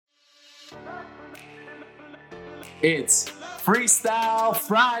It's Freestyle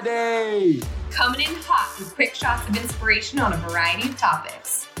Friday! Coming in hot with quick shots of inspiration on a variety of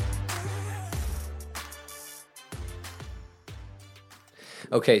topics.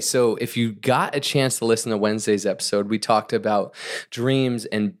 Okay, so if you got a chance to listen to Wednesday's episode, we talked about dreams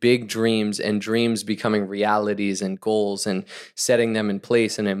and dreams becoming realities and goals and setting them in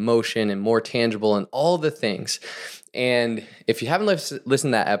place and in motion and more tangible and all the things. And if you haven't listened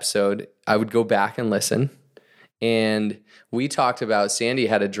to that episode, I would go back and listen. And we talked about Sandy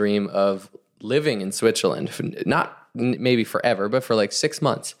had a dream of living in Switzerland, not maybe forever, but for like 6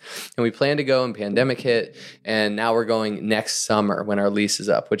 months. And we planned to go and pandemic hit. And now we're going next summer when our lease is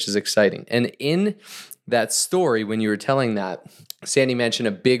up, which is exciting. And in that story, when you were telling that, Sandy mentioned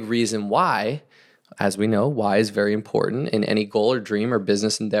a big reason why. As we know, why is very important in any goal or dream or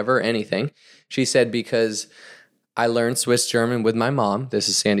business endeavor or anything. She said, because I learned Swiss German with my mom. This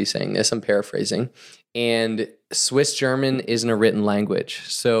is Sandy saying this, I'm paraphrasing. And Swiss German isn't a written language.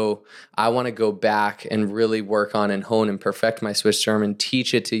 So I want to go back and really work on and hone and perfect my Swiss German,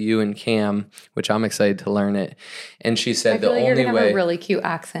 teach it to you and Cam, which I'm excited to learn it. And she said the only way. You're going to have a really cute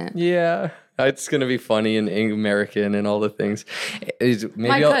accent. Yeah. It's going to be funny and American and all the things.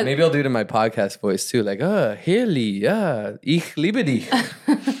 Maybe I'll do it in my podcast voice too. Like, Haley, ich liebe dich.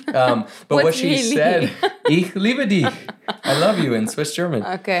 But what she said, ich liebe dich. I love you in Swiss German.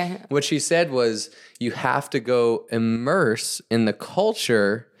 Okay. What she said was, you have to go immerse in the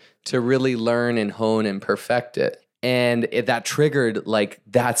culture to really learn and hone and perfect it. And that triggered, like,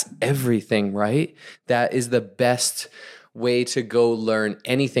 that's everything, right? That is the best way to go learn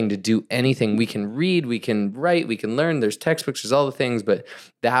anything, to do anything. We can read, we can write, we can learn. There's textbooks, there's all the things, but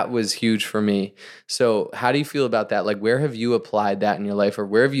that was huge for me. So how do you feel about that? Like, where have you applied that in your life, or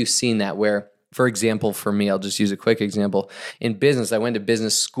where have you seen that? Where, for example, for me, I'll just use a quick example. In business, I went to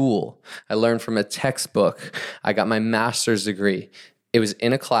business school. I learned from a textbook. I got my master's degree. It was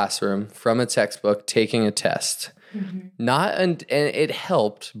in a classroom from a textbook, taking a test. Mm-hmm. And it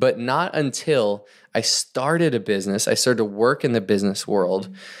helped, but not until I started a business. I started to work in the business world,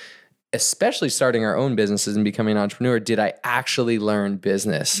 especially starting our own businesses and becoming an entrepreneur. Did I actually learn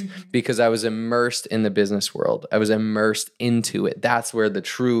business? Mm-hmm. Because I was immersed in the business world. I was immersed into it. That's where the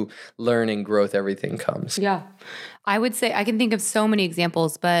true learning, growth, everything comes. Yeah. I would say I can think of so many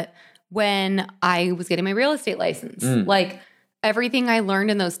examples, but when I was getting my real estate license, like everything I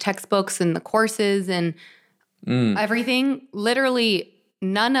learned in those textbooks and the courses and everything, literally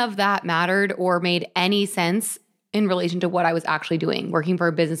none of that mattered or made any sense in relation to what I was actually doing, working for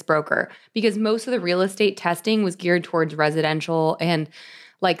a business broker, because most of the real estate testing was geared towards residential and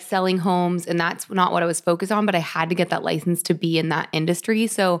like selling homes. And that's not what I was focused on, but I had to get that license to be in that industry.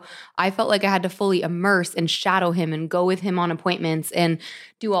 So I felt like I had to fully immerse and shadow him and go with him on appointments and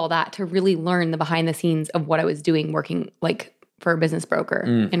do all that to really learn the behind the scenes of what I was doing working like for a business broker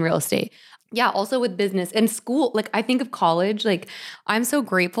in real estate. Yeah, also with business and school. Like, I think of college, like I'm so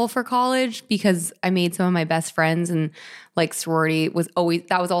grateful for college because I made some of my best friends, and like sorority was always,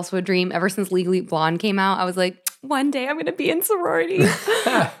 that was also a dream. Ever since Legally Blonde came out, I was like, one day I'm going to be in sorority.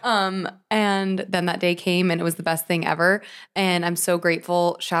 And then that day came and it was the best thing ever. And I'm so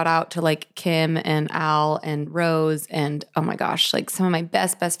grateful. Shout out to like Kim and Al and Rose and oh my gosh, like some of my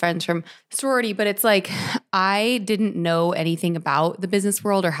best friends from sorority. But it's like, I didn't know anything about the business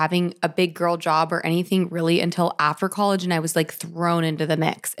world or having a big girl job or anything really until after college. And I was like thrown into the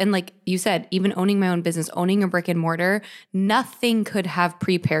mix. And like you said, even owning my own business, owning a brick and mortar, nothing could have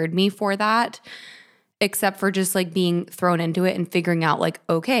prepared me for that, except for just like being thrown into it and figuring out like,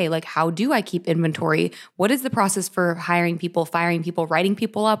 okay, like how do I keep inventory? What is the process for hiring people, firing people, writing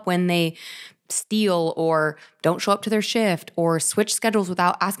people up when they steal or don't show up to their shift or switch schedules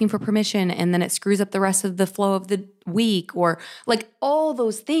without asking for permission, and then it screws up the rest of the flow of the week, or like all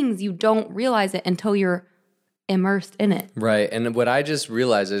those things, you don't realize it until you're immersed in it. Right. And what I just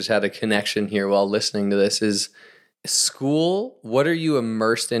realized, I just had a connection here while listening to this, is school. What are you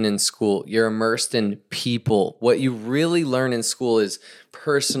immersed in school? You're immersed in people. What you really learn in school is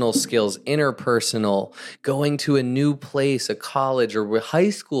personal skills, interpersonal, going to a new place, a college or high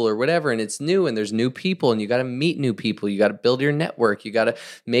school or whatever, and it's new and there's new people and you got to meet new people. You got to build your network. You got to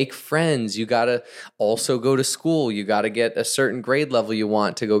make friends. You got to also go to school. You got to get a certain grade level you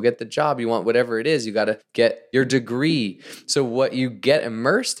want to go get the job you want, whatever it is. You got to get your degree. So what you get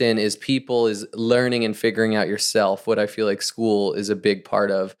immersed in is people, is learning and figuring out yourself, what I feel like school is a big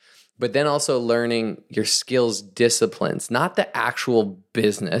part of. But then also learning your skills, disciplines, not the actual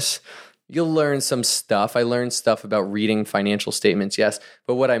business. you'll learn some stuff. I learned stuff about reading financial statements, yes.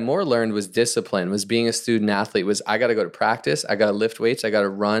 But what I more learned was discipline, was being a student athlete, was I got to go to practice, I got to lift weights, I got to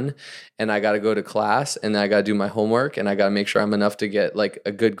run, and I got to go to class, and I got to do my homework, and I got to make sure I'm enough to get like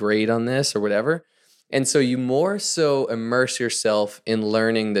a good grade on this or whatever. And so you more so immerse yourself in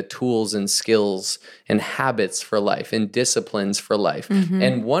learning the tools and skills and habits for life and disciplines for life. Mm-hmm.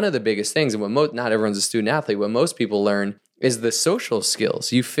 And one of the biggest things, and what not everyone's a student athlete, what most people learn is the social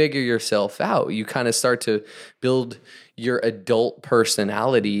skills. You figure yourself out. You kind of start to build your adult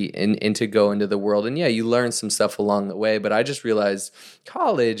personality and to go into the world. And yeah, you learn some stuff along the way, but I just realized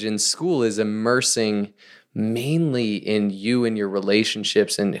college and school is immersing mainly in you and your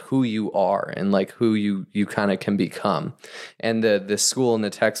relationships and who you are and like who you kind of can become. And the school and the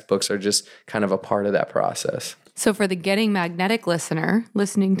textbooks are just kind of a part of that process. So for the Getting Magnetic listener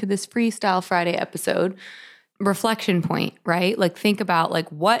listening to this Freestyle Friday episode, reflection point, right? Like think about like,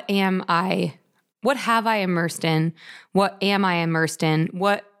 what have I immersed in? What am I immersed in?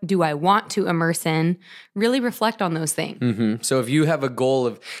 What do I want to immerse in? Really reflect on those things. Mm-hmm. So if you have a goal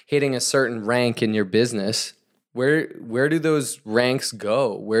of hitting a certain rank in your business, where do those ranks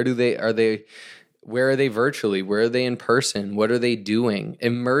go? Where are they virtually? Where are they in person? What are they doing?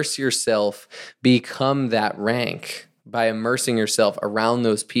 Immerse yourself, become that rank. By immersing yourself around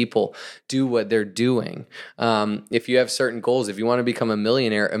those people, do what they're doing. If you have certain goals, if you want to become a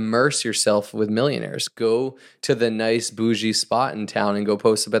millionaire, immerse yourself with millionaires. Go to the nice bougie spot in town and go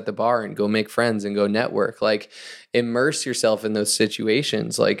post up at the bar and go make friends and go network. Like immerse yourself in those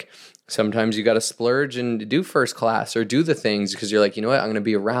situations. Like sometimes you got to splurge and do first class or do the things because you're like, you know what, I'm going to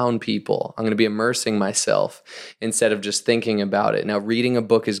be around people. I'm going to be immersing myself instead of just thinking about it. Now, reading a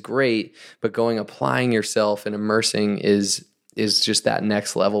book is great, but applying yourself and immersing is just that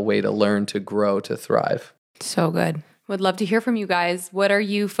next level way to learn, to grow, to thrive. So good. Would love to hear from you guys. What are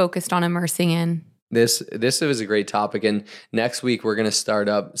you focused on immersing in? This was a great topic. And next week we're going to start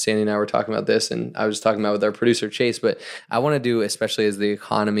up. Sandy and I were talking about this, and I was talking about with our producer Chase, but I want to do, especially as the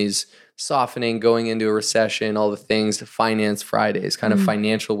economy's softening, going into a recession, all the things, Finance Fridays, kind of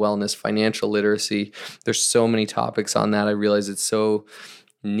financial wellness, financial literacy. There's so many topics on that. I realize it's so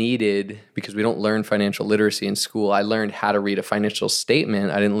needed because we don't learn financial literacy in school. I learned how to read a financial statement.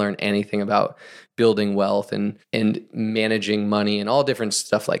 I didn't learn anything about building wealth and managing money and all different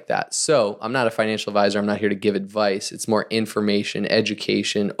stuff like that. So I'm not a financial advisor. I'm not here to give advice. It's more information,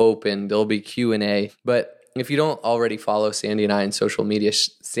 education, open. There'll be Q&A. But if you don't already follow Sandy and I on social media,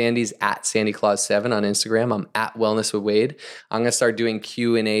 Sandy's at SandyClaus7 on Instagram. I'm at Wellness with Wade. I'm going to start doing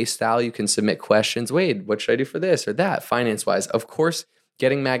Q&A style. You can submit questions. Wade, what should I do for this or that, finance-wise? Of course,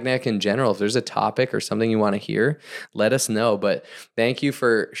 Getting Magnetic in general, if there's a topic or something you want to hear, let us know. But thank you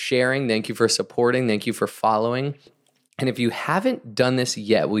for sharing. Thank you for supporting. Thank you for following. And if you haven't done this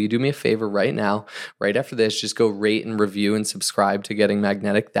yet, will you do me a favor right now, right after this, just go rate and review and subscribe to Getting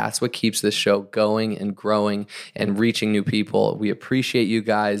Magnetic. That's what keeps this show going and growing and reaching new people. We appreciate you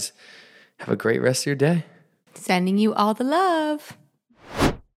guys. Have a great rest of your day. Sending you all the love.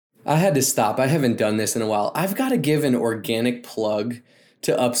 I had to stop. I haven't done this in a while. I've got to give an organic plug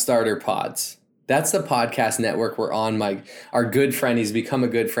to Upstarter Pods. That's the podcast network we're on. Our good friend, he's become a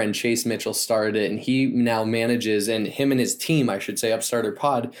good friend, Chase Mitchell, started it, and he now manages, and him and his team, I should say, Upstarter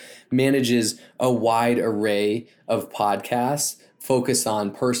Pod, manages a wide array of podcasts, focus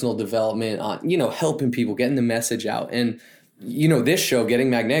on personal development, on, helping people, getting the message out. And, this show, Getting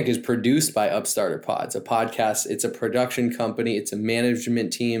Magnetic, is produced by Upstarter Pods, a podcast. It's a production company. It's a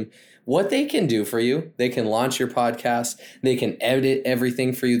management team. What they can do for you, they can launch your podcast. They can edit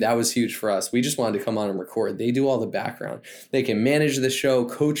everything for you. That was huge for us. We just wanted to come on and record. They do all the background. They can manage the show,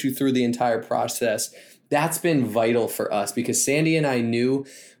 coach you through the entire process. That's been vital for us because Sandy and I knew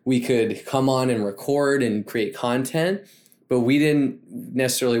we could come on and record and create content, but we didn't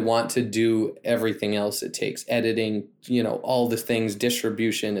necessarily want to do everything else it takes, editing, all the things,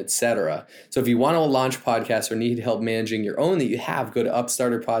 distribution, etc. So if you want to launch podcasts or need help managing your own that you have, go to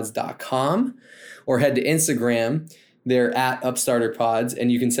upstarterpods.com or head to Instagram. They're at upstarterpods, and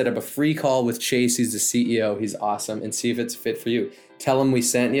you can set up a free call with Chase. He's the CEO. He's awesome, and see if it's fit for you. Tell them we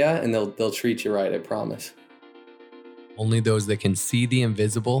sent you, and they'll treat you right, I promise. Only those that can see the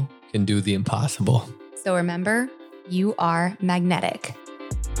invisible can do the impossible. So remember, you are magnetic.